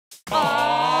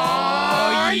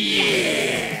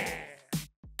yeah!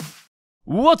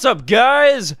 What's up,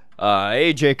 guys?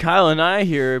 AJ, Kyle, and I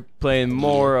here playing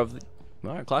more of the...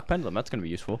 Alright, Clock Pendulum, that's gonna be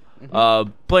useful.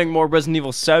 Playing more Resident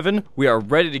Evil 7. We are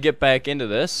ready to get back into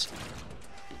this.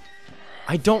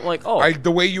 I don't like... Oh.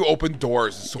 The way you open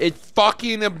doors is so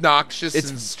fucking obnoxious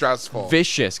and stressful.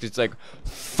 Vicious, because it's like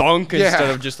thunk instead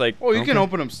of just like... Well, you can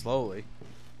open them slowly.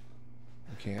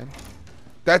 You can?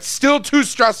 That's still too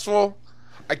stressful.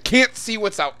 I can't see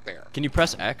what's out there. Can you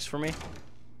press X for me?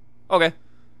 Okay.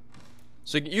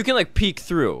 So you can like peek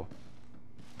through.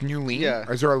 Can you lean? Yeah.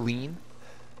 Or is there a lean?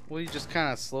 Well, you just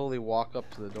kind of slowly walk up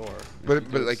to the door. But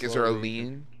like, is there a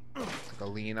lean? Like a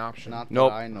lean option? Not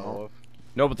Nope. that I know of.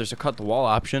 No, but there's a cut the wall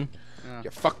option. Yeah,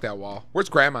 fuck that wall. Where's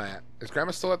Grandma at? Is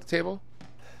Grandma still at the table?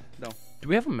 No. Do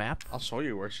we have a map? I'll show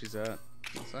you where she's at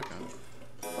in a second.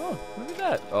 Oh, look at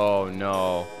that. Oh,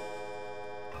 no.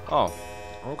 Oh.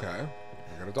 Okay.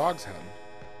 I got a dog's head.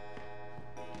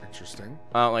 Interesting.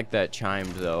 I don't like that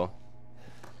chimed, though.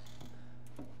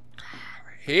 I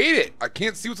hate it. I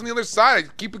can't see what's on the other side. I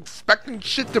keep expecting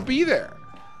shit to be there.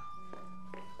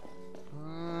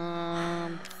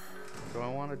 Do I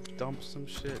want to dump some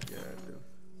shit? Yeah, I do.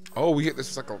 Oh, we get this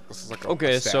is like a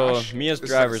Okay, a so stash. Mia's This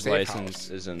is like a driver's safe license house.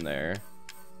 is in there.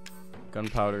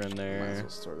 Gunpowder in Might as there. well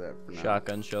store that for now.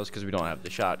 Shotgun shells, because we don't have the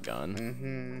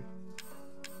shotgun.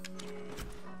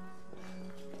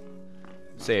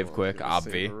 Save quick,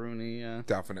 obvi. Rooney, yeah.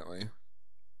 Definitely.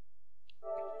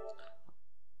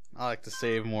 I like to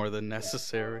save more than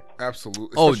necessary.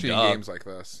 Absolutely. Oh, Especially in games like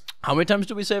this. How many times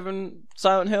did we save in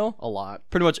Silent Hill? A lot.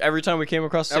 Pretty much every time we came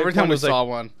across the Every time we saw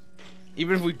one.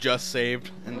 Even if we just saved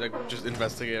and like, just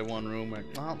investigated one room, like,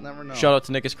 well, never know. Shout out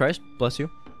to Nickus Christ. Bless you.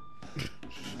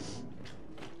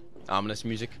 Ominous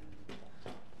music.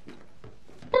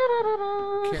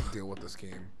 Can't deal with this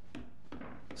game.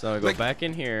 So we go back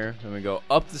in here, and we go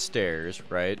up the stairs,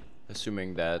 right?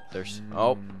 Assuming that there's...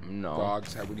 Oh, no.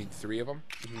 Dogs. We need 3 of them.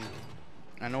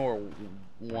 I know where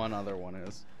one other one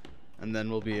is. And then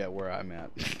we'll be at where I'm at.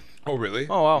 Oh, really?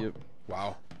 Oh, wow. Yep.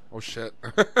 Wow. Oh, shit.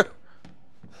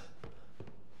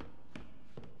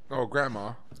 Oh,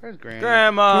 Grandma. There's Granny.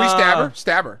 Grandma! Can we stab her?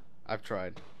 Stab her. I've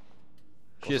tried.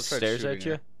 She just Also tried stares at shooting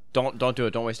you? her. Don't do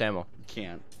it. Don't waste ammo. You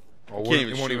can't. Oh, Can't it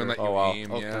even won't shoot even her. let you Oh, wow.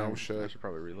 aim. Oh, Yeah, oh, I shit. should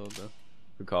probably reload though.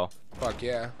 Good call. Fuck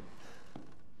yeah.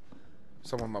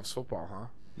 Someone loves football, huh?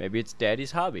 Maybe it's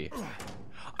Daddy's hobby.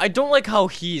 I don't like how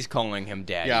he's calling him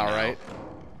Daddy. Yeah, now. right.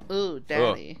 Ooh,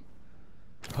 Daddy.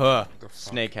 Huh. The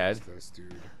fuck Snakehead. is this,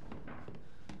 dude?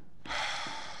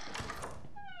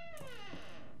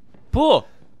 Pool!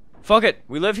 Fuck it.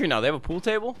 We live here now. They have a pool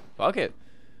table? Fuck it.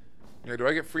 Yeah, do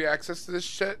I get free access to this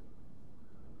shit?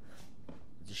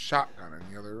 There's a shotgun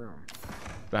in the other room.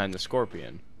 Behind the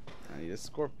scorpion. I need a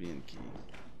scorpion key.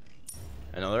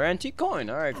 Another antique coin.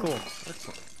 Alright, cool.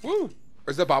 Excellent. Woo!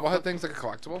 Is the bobblehead things like a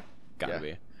collectible? Gotta Yeah.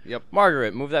 be. Yep.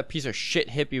 Margaret, move that piece of shit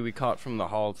hippie we caught from the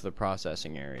hall to the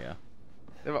processing area.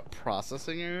 They have a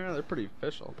processing area? They're pretty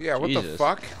official. Yeah, what the Jesus.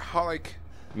 fuck? How, like...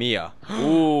 Mia.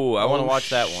 Ooh, I want to watch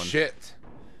that one. Shit.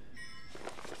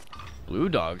 Blue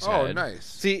Dog's Oh, head. nice.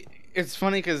 See, it's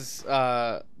funny because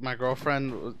my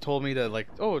girlfriend told me to like,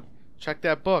 oh, check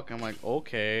that book. I'm like,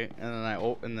 okay,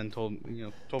 and then told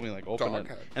me like open Dog it,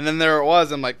 head. and then there it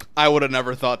was. I'm like, I would have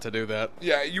never thought to do that.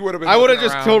 Yeah, you would have been I would have looking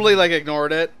just around. totally like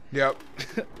ignored it, Yep.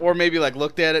 or maybe like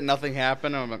looked at it, nothing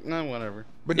happened. And I'm like, no, whatever.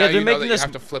 But Yeah, now they're you know making that this- you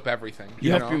have to flip everything.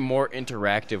 You have know? to be more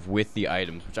interactive with the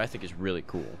items, which I think is really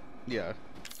cool. Yeah.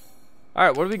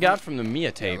 Alright, what do we got from the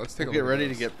Mia tape? Yeah, let's take a Get look ready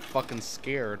at to this. get fucking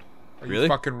scared, Are Really? you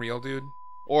fucking real, dude?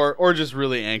 or just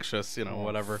really anxious,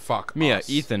 whatever. Fuck Mia, us.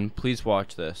 Ethan, please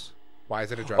watch this. Why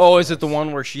is it addressed? Oh, to is it the us?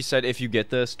 one where she said, if you get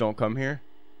this, don't come here?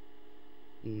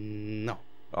 No.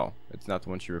 Oh, it's not the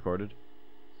one she recorded?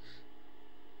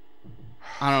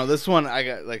 I don't know. This one I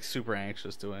got like super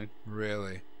anxious doing.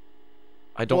 Really?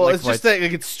 I don't Well, like it's just that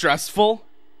like, it's stressful.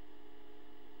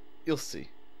 You'll see.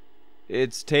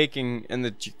 It's taking, and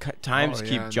the times Oh,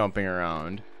 keep yeah. jumping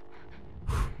around.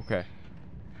 Okay.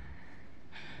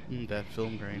 That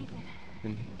film grain.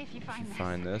 If you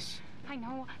Find this. I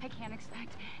know I can't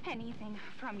expect anything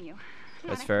from you.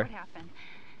 That's Not fair. after what happened.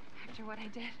 After what I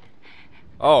did.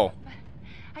 Oh,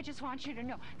 I just want you to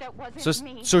know that wasn't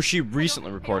me. so she I recently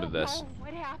don't recorded this. know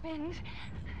what happened.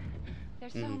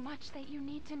 There's so much that you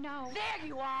need to know. There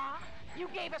you are. You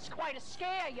gave us quite a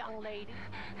scare, young lady.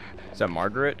 Is that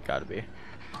Margaret? Gotta be.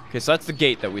 Okay, so that's the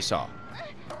gate that we saw.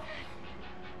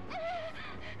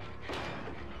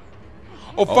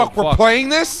 Oh, fuck, we're fuck. playing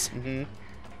this? Mm-hmm.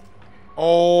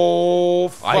 Oh,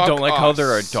 fuck I don't like how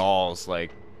there are us. dolls,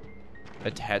 like,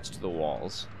 attached to the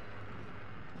walls.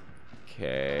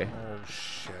 Okay. Oh,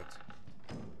 shit.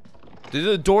 Did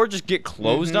the door just get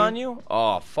closed on you?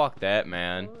 Oh, fuck that,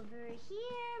 man.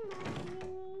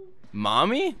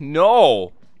 Mommy?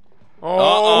 No.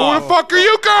 Oh, who the fuck are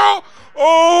you, girl?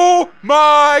 Oh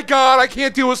my god, I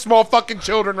can't deal with small fucking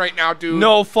children right now, dude.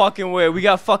 No fucking way. We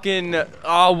got fucking,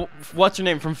 what's her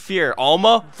name from Fear?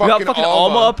 Alma? We got Fucking fucking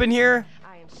Alma. Alma up in here?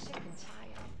 I am sick and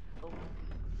tired. Oh,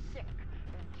 sick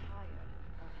and tired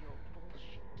of your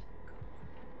bullshit.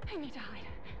 I need to hide.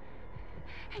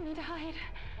 I need to hide.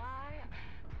 Why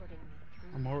putting me through?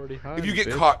 I'm already high. If you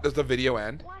get caught, does the video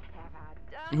end? What have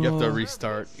I done? You have to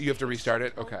restart. You have to restart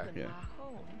it? Okay. Yeah. My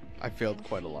home. I failed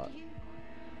quite a lot.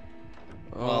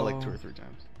 Well, like 2 or 3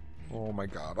 times. Oh my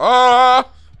god. Ah!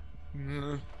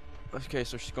 Mm. Okay,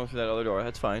 so she's going through that other door.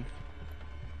 That's fine.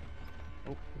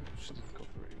 Oh, she didn't go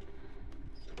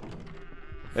through it.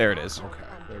 There it is. Okay,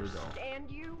 there we go. Understand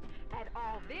you at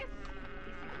all this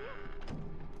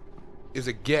Is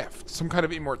a gift. Some kind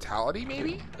of immortality,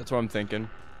 maybe? That's what I'm thinking.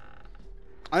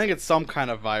 I think it's some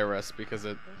kind of virus because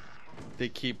they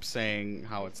keep saying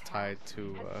how it's tied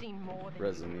to I've seen more than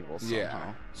Resident Evil somehow.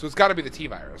 Yeah. So it's got to be the T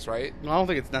virus, right? No, I don't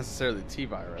think it's necessarily T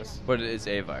virus. But it is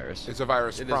a virus. It's a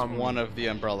virus It is from one of the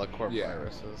Umbrella Corp Yeah.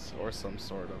 viruses, or some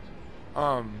sort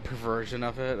of perversion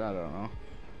of it. I don't know.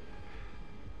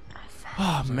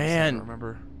 Oh, I man.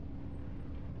 remember.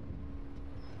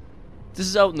 This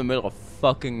is out in the middle of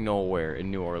fucking nowhere in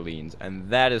New Orleans, and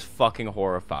that is fucking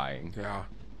horrifying. Yeah.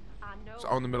 I know. It's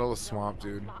out in the middle of the swamp,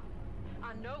 dude.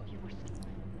 I know you were.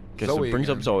 Okay, so Zoe it brings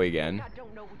up again. Zoe again. I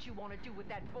don't know what you want to do with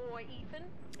that boy, Ethan.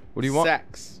 What do you want?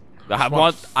 Sex. I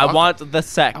want want the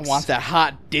sex. I want that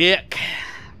hot dick.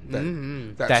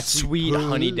 That, That sweet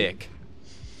honey dick.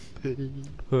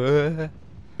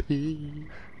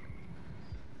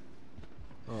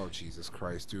 Oh, Jesus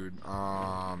Christ, dude.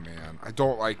 Oh, man. I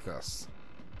don't like this.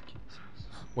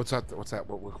 What's that? What's that?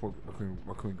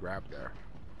 What can we grab there?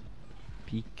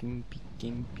 Peeking,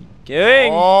 peeking,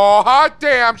 peeking. Oh, hot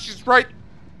damn. She's right.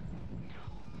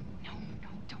 No,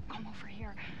 don't come over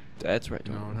here. That's right.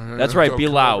 No, That's right. don't Be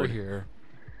come loud. over here.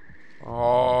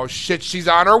 Oh, shit. She's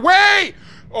on her way.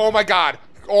 Oh, my God.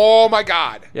 Oh, my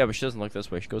God. Yeah, but she doesn't look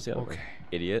this way. She goes the other way. Okay.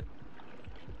 Idiot.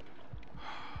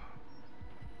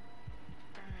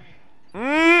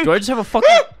 Mm. Do I just have a fucking...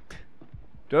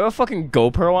 Do I have a fucking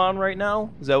GoPro on right now?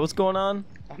 Is that what's going on?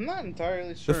 I'm not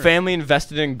entirely sure. The family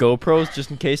invested in GoPros just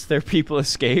in case their people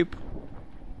escape?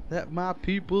 Let my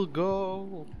people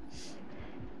go.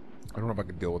 I don't know if I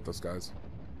can deal with this, guys.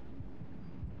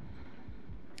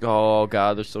 Oh,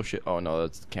 God, there's still shit. Oh, no,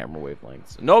 that's the camera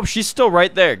wavelengths. Nope, she's still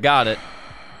right there. Got it.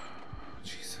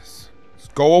 Jesus.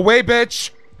 Go away, bitch.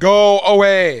 Go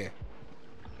away.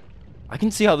 I can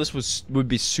see how this would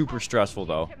be super stressful,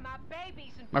 though. To my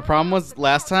babies and My problem was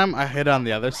last time I hid on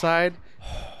the other side,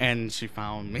 and she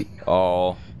found me.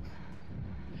 Oh.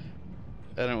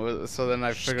 And it was so then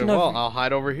I figured, gonna- well, I'll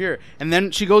hide over here. And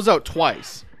then she goes out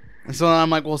twice, and so then I'm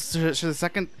like, well, should the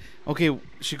second, okay,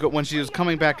 when she was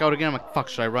coming back out again, I'm like, fuck,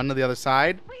 should I run to the other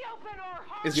side? we open our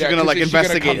hearts. Is she Yeah, gonna 'cause like is she gonna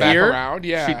come investigate back here? around?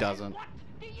 Yeah. She doesn't. What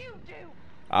do you do?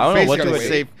 I don't know what Basically to Basically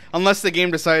wait. safe unless the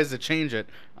game decides to change it.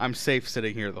 I'm safe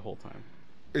sitting here the whole time.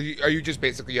 Are you just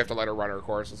basically, you have to let her run her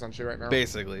course, essentially, right now?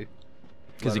 Basically.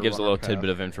 Because Let it her gives a run her little path. tidbit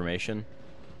of information.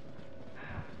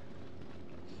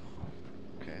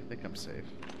 Okay, I think I'm safe.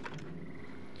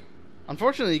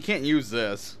 Unfortunately, you can't use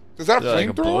this. Is that a Is it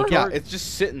like a flamethrower? blowtorch? Yeah, it's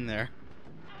just sitting there.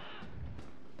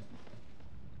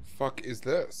 Fuck is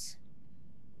this?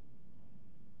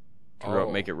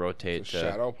 Make it It's rotate a to...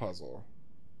 shadow puzzle.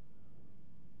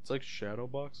 It's like shadow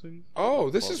boxing. Oh,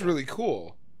 this is really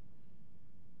cool.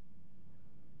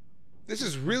 This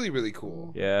is really, really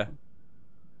cool. Yeah.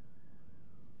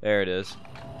 There it is.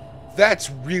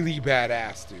 That's really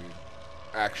badass, dude.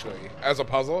 Actually, as a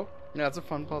puzzle, Yeah, it's a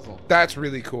fun puzzle. that's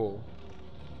really cool.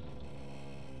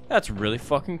 That's really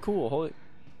fucking cool.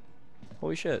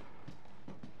 Holy shit.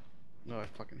 No, I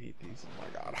fucking hate these. Oh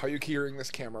my god, how are you hearing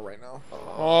this camera right now?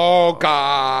 Oh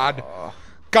god.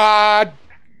 God,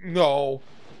 no.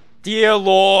 Dear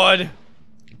Lord.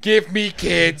 Give me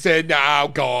kids and now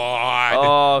God.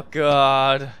 Oh,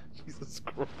 God. Jesus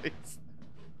Christ.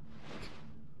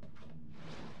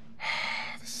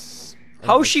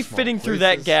 How is she fitting through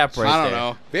that gap right I don't there?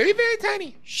 know. Very, very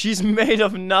tiny. She's made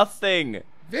of nothing.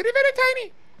 Very, very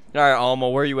tiny. All right, Alma,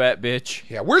 where you at, bitch?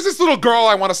 Yeah, where's this little girl?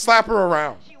 I want to slap her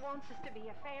around. She wants us to be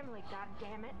a family,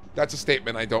 goddammit. That's a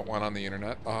statement I don't want on the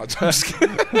internet. I'm just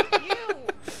kidding. You!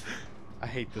 I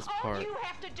hate this All part. you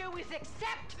have to do is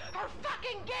accept her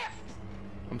fucking gift!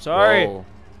 I'm sorry. Whoa.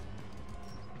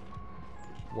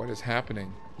 What is happening?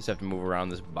 You just have to move around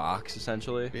this box,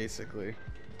 essentially. Basically.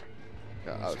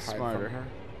 Just Yeah, hide from smarter. her?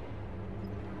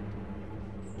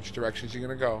 Which direction is she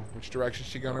gonna go? Which direction is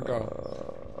she gonna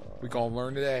go? We gonna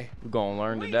learn today. We're gonna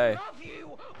learn today. love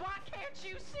you. Why can't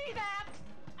you see that?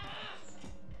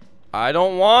 I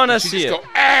don't wanna She see just it. go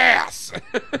ass. No,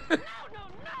 no, no, no,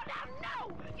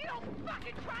 no! You don't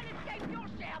fucking try to escape your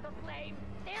share of the flame.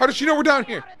 How does she know we're down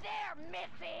here? Out of there,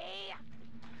 Missy.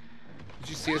 Did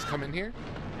you see us come in here?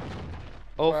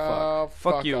 Oh Well,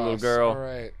 Fuck you, little us. girl. All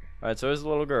right. Alright, so there's a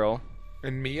little girl.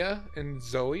 And Mia and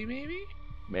Zoe, maybe?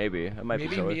 Maybe. It might be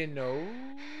Maybe Zoe. Mia knows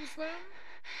them?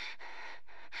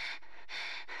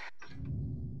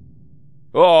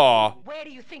 Oh! Where do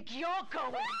you think you're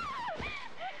going?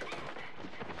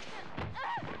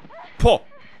 Pull!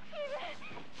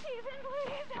 Stephen,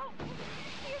 please help me.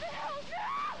 Stephen, help me.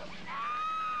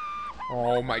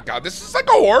 Oh my god, this is like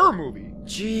a horror movie.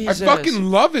 Jesus. I fucking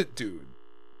love it, dude.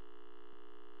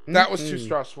 That was too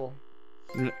stressful.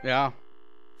 fuck. Yeah.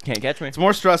 Can't catch me. It's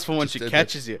more stressful when she did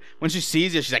catches you. When she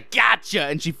sees you, she's like, "Gotcha!"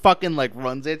 and she fucking like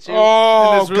runs at you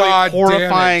Oh, in this really God damn it,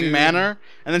 horrifying dude. manner,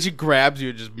 and then she grabs you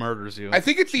and just murders you. I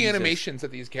think it's the Jesus. animations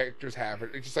that these characters have.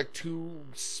 It's just like too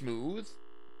smooth,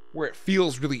 where it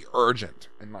feels really urgent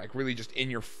and like really just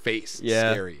in your face,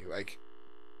 Yeah. scary. Like,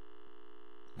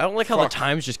 I don't like how Fuck. the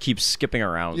times just keep skipping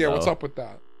around. yeah, though. what's up with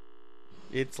that?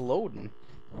 It's loading.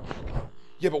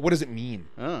 Yeah, but what does it mean?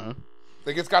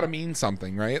 Like, it's got to mean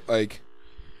something, right? Like,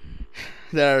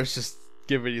 That was just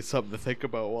giving you something to think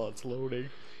about while it's loading.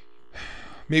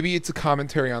 maybe it's a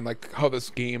commentary on like how this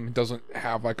game doesn't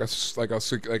have like a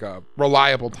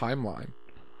reliable timeline.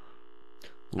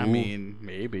 I mean,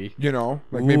 maybe. You know,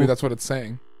 like maybe Ooh. that's what it's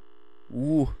saying.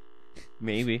 Ooh.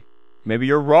 Maybe. Maybe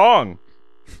you're wrong.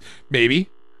 Maybe,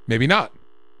 maybe not.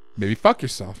 Maybe fuck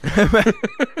yourself.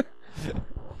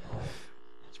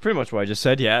 It's pretty much what I just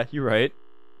said. Yeah, you're right.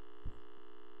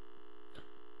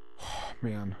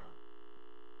 Man.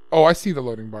 Oh, I see the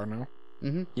loading bar now.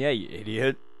 Yeah, you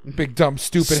idiot. Big dumb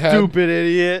stupid head. Stupid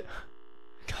idiot.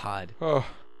 God. Oh,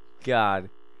 God.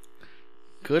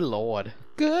 Good lord.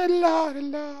 good lord,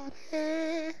 lord.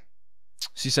 Hey.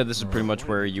 She said this is pretty much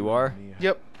where you are.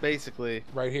 Yep, basically.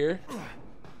 Right here.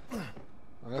 Oh,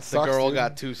 that The sucks, girl dude.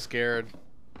 got too scared,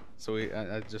 so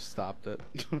I just stopped it.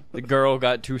 The girl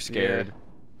got too scared.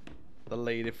 The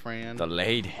lady friend. The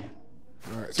lady.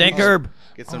 All right, so Dank we just- herb.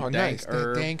 Get some Oh, dank nice.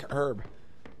 herb. Dank herb.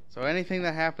 So anything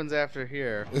that happens after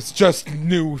here. It's just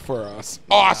new for us.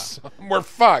 Awesome. We're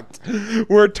fucked.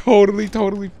 We're totally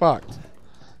fucked.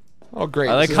 Oh, great.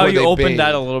 I This like is how where you they opened bathe.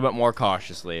 that a little bit more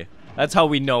cautiously. That's how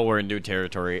we know we're in new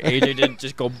territory. AJ didn't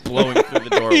just go blowing through the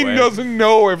doorway. He doesn't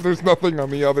know if there's nothing on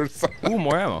the other side. Ooh,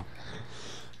 more ammo.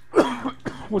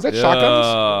 Was that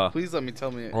shotguns? Please let me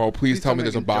tell me. Oh, please tell me I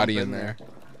there's a can body jump in there.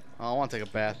 Oh, I want to take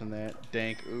a bath in that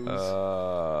dank ooze.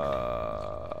 Oh,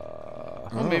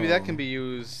 Maybe that can be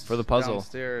used For the puzzle.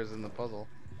 downstairs in the puzzle.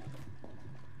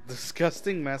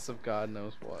 Disgusting mess of God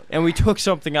knows what. And we took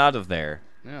something out of there.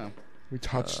 Yeah. We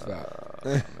touched that. Oh,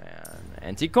 man.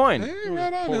 Antique coin. Hey,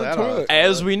 right on Pull in the that toilet. off.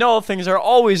 As we know, things are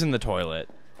always in the toilet.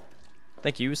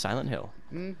 Thank you, Silent Hill.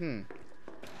 Mm-hmm.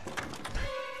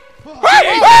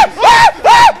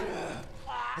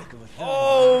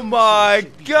 Oh my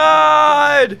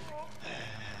god!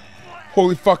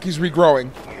 Holy fuck, he's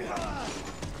regrowing.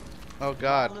 Oh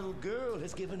God. Little girl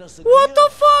has given us a What gift. the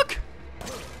fuck?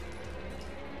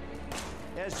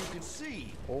 As you can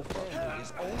see, family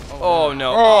is only Oh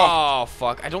no. Oh. Oh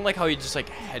fuck. I don't like how he just like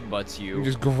headbutts He you.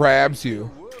 just grabs you.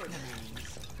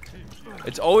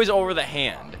 It's always over the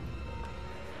hand.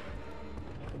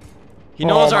 He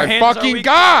knows oh our my hands are fucking weak.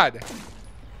 god!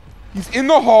 He's in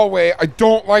the hallway. I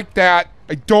don't like that.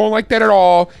 I don't like that at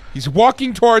all. He's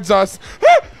walking towards us.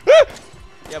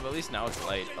 Yeah, but at least now it's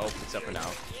light. Oh, except for now.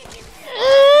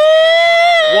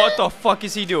 What the fuck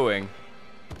is he doing?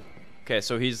 Okay,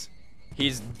 so he's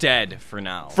dead for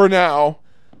now. For now.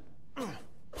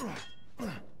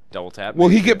 Double tap. Will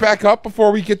he get back up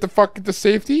before we get the fuck into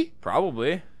safety?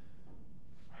 Probably.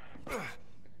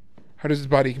 How does his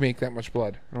body make that much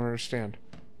blood? I don't understand.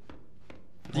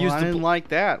 Well, Use I the didn't like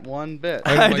that one bit.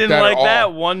 I I didn't didn't like like that at that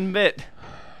all. one bit.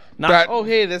 Not, That Oh,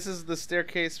 hey, this is the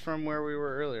staircase from where we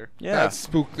were earlier. yeah. that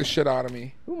spooked the shit out of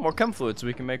me. Ooh, more chem fluid so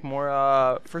we can make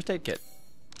more first aid kit.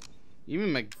 You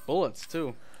even make bullets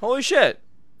too, Holy shit.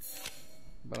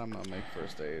 but I'm gonna make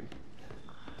first aid.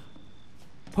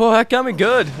 Oh, that got me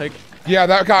good. Like, Yeah,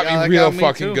 that got Yeah, that me real got me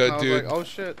fucking too. good, I was dude. like, oh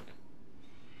shit.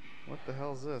 What the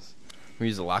hell is this? we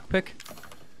use a lockpick.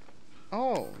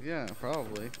 Oh, yeah,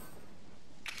 probably.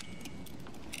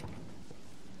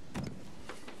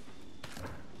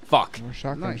 Fuck. More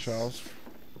shotgun Nice. shells.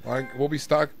 Like, we'll be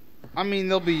stuck. I mean,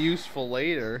 they'll be useful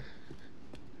later.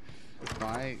 Is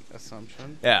my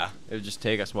assumption. Yeah, it would just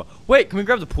take us a while. Wait, can we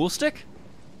grab the pool stick?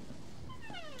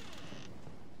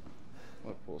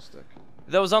 pool stick?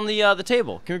 That was on the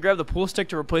table. Can we grab the pool stick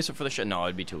to replace it for the shit? No,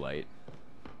 it'd be too late.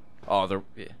 Oh,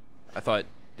 yeah. I thought.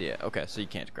 Yeah. Okay, so you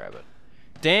can't grab it.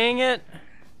 Dang it!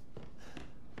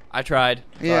 I tried.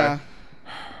 Yeah.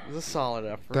 It was a solid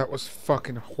effort. That was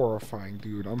fucking horrifying,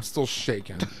 dude. I'm still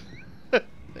shaking.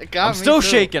 It got I'm me still too.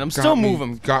 shaking. I'm still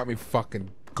moving. Got me fucking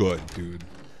good, dude.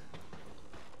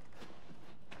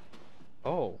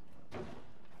 Oh.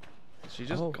 Is she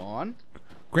just gone?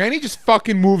 Granny just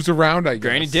fucking moves around, I guess.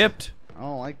 Granny dipped. I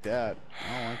don't like that.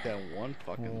 I don't like that one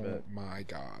fucking bit. My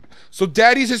God. So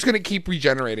Daddy's just gonna keep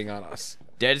regenerating on us.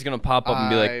 Daddy's gonna pop up and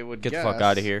be I like, would "Get the fuck guess.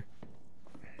 out of here."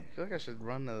 I feel like I should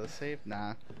run to the safe.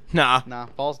 Nah. Nah. Nah,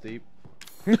 falls deep.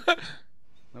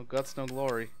 No guts, no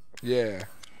glory. Yeah.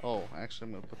 Oh, actually,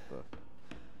 I'm gonna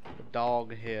put the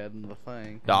dog head in the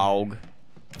thing. Dog.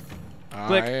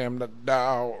 Click. I am the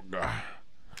dog.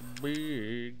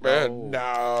 Big Bad dog.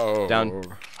 dog. Down.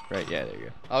 Right. Yeah. There you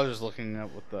go. I was just looking at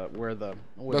what where the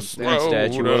The wooden statue-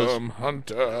 statue was. Slowdom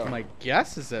hunter. My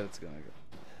guess is that it's gonna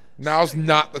go. Now's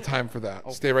not the time for that.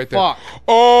 Oh, Stay right there. fuck.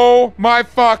 Oh my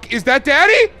fuck. Is that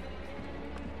Daddy?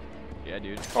 Yeah,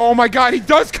 dude. Oh my God. He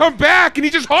does come back and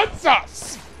he just hunts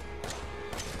us.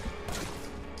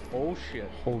 Oh shit.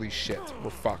 Holy shit. We're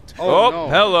fucked. Oh, Oh, no.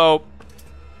 hello.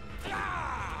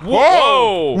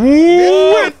 Whoa.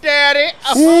 Whoa. Whip. Daddy!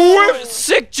 Whip.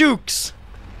 Sick jukes.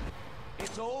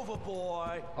 It's over,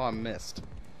 boy. Oh, I missed.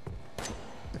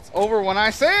 It's over when I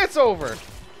say it's over.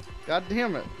 God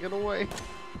damn it. Get away.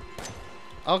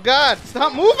 Oh God,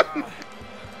 stop moving.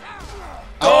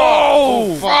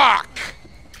 Oh, fuck.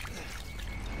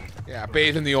 Yeah,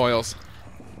 bathe in the oils.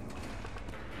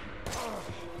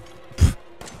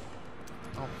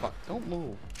 Oh fuck, don't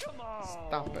move.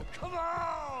 Stop it.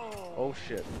 Oh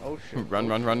shit. Oh shit.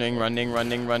 Running.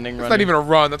 It's not even a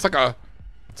run. That's like a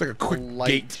quick Light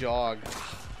gait. jog.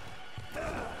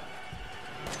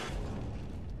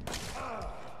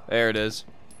 There it is.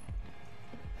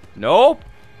 Nope.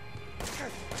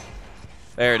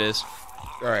 There it is.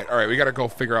 All right. We gotta go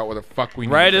figure out where the fuck we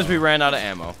need Right to as go. we ran out of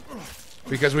ammo.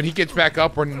 Because when he gets back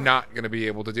up, we're not gonna be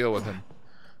able to deal with him.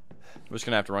 We're just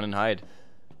gonna have to run and hide.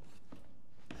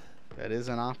 That is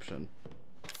an option.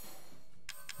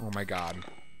 Oh my God.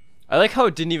 I like how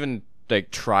it didn't even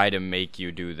like try to make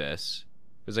you do this.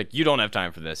 It was like, you don't have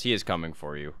time for this. He is coming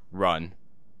for you. Run.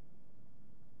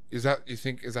 Is that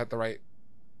the right?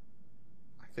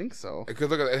 I think so. It could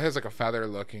look. It has like a feather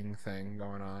looking thing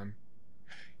going on.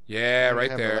 Yeah, They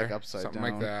right have it, there. like, upside Something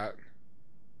down. like that.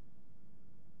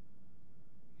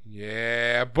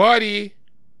 Yeah, buddy.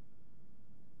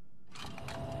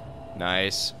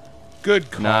 Nice.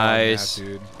 Good call, Nice. on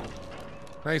that, dude.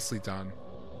 Nicely done.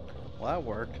 Well, that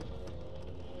worked.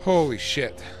 Holy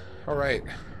shit. All right.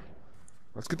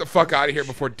 Let's get the fuck out of here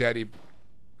before Daddy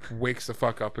wakes the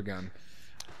fuck up again.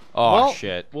 Oh Well,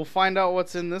 shit. We'll find out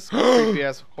what's in this creepy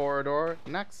ass corridor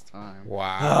next time.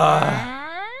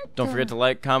 Wow. Don't forget to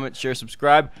like, comment, share,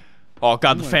 subscribe. Oh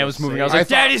god, the I'm fan gonna was go moving. save I was it. like, I thought-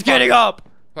 Daddy's getting up!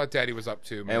 Thought Daddy was up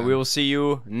too, man. And we will see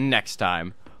you next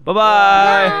time. Bye-bye!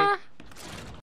 Bye.